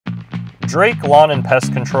Drake Lawn and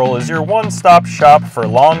Pest Control is your one-stop shop for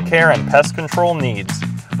lawn care and pest control needs.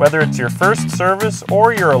 Whether it's your first service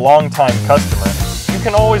or you're a long-time customer, you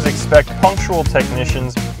can always expect punctual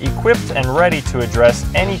technicians equipped and ready to address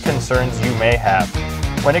any concerns you may have.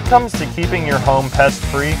 When it comes to keeping your home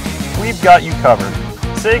pest-free, we've got you covered.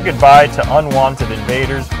 Say goodbye to unwanted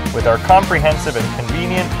invaders with our comprehensive and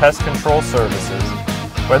convenient pest control services.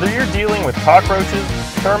 Whether you're dealing with cockroaches,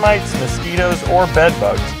 termites, mosquitoes, or bed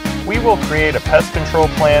bugs, we will create a pest control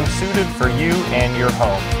plan suited for you and your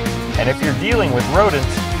home. And if you're dealing with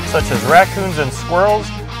rodents, such as raccoons and squirrels,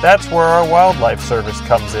 that's where our wildlife service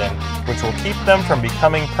comes in, which will keep them from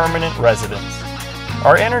becoming permanent residents.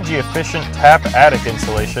 Our energy-efficient tap attic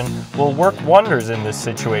insulation will work wonders in this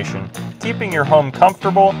situation, keeping your home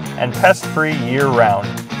comfortable and pest-free year-round.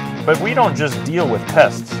 But we don't just deal with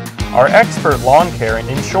pests. Our expert lawn care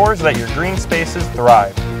ensures that your green spaces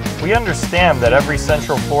thrive. We understand that every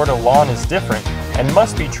Central Florida lawn is different and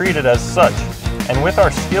must be treated as such. And with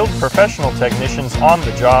our skilled professional technicians on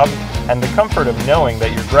the job and the comfort of knowing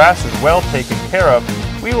that your grass is well taken care of,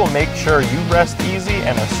 we will make sure you rest easy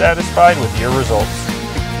and are satisfied with your results.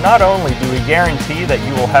 Not only do we guarantee that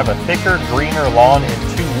you will have a thicker, greener lawn in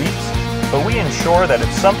 2 weeks, but we ensure that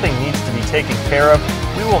if something needs to be taken care of,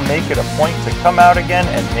 we will make it a point to come out again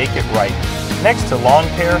and make it right. Next to lawn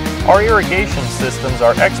care, our irrigation systems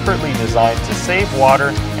are expertly designed to save water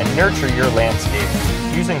and nurture your landscape,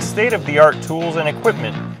 using state-of-the-art tools and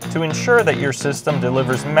equipment to ensure that your system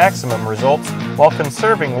delivers maximum results while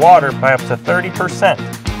conserving water by up to 30%.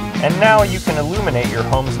 And now you can illuminate your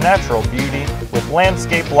home's natural beauty with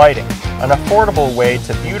landscape lighting, an affordable way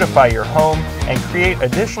to beautify your home and create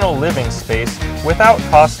additional living space without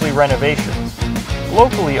costly renovations.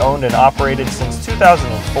 Locally owned and operated since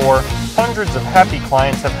 2004, hundreds of happy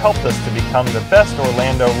clients have helped us to become the best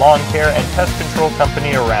Orlando lawn care and pest control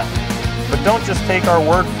company around. But don't just take our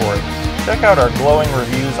word for it. Check out our glowing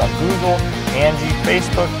reviews on Google, Angie,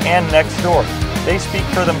 Facebook, and Nextdoor. They speak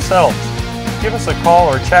for themselves. Give us a call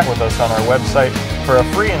or chat with us on our website for a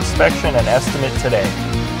free inspection and estimate today.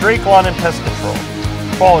 Drake Lawn and Pest Control.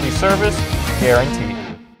 Quality service guaranteed.